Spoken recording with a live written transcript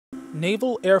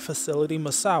Naval Air Facility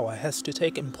Misawa has to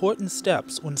take important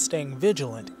steps when staying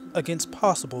vigilant against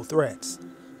possible threats.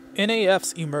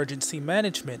 NAF's Emergency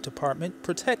Management Department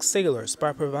protects sailors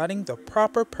by providing the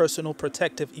proper personal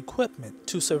protective equipment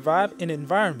to survive in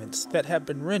environments that have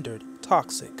been rendered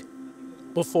toxic.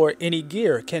 Before any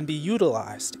gear can be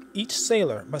utilized, each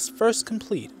sailor must first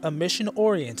complete a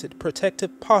mission-oriented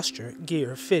protective posture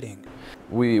gear fitting.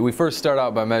 We first start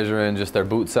out by measuring just their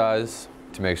boot size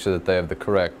to make sure that they have the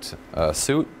correct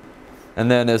suit. And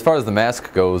then as far as the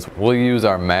mask goes, we'll use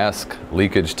our mask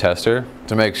leakage tester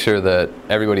to make sure that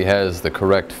everybody has the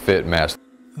correct fit mask.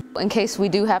 In case we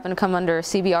do happen to come under a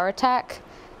CBR attack,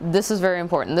 this is very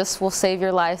important. This will save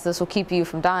your life. This will keep you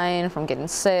from dying, from getting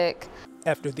sick.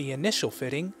 After the initial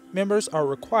fitting, members are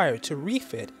required to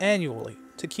refit annually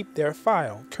to keep their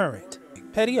file current.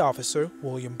 Petty Officer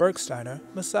William Bergsteiner,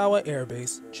 Misawa Air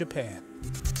Base, Japan.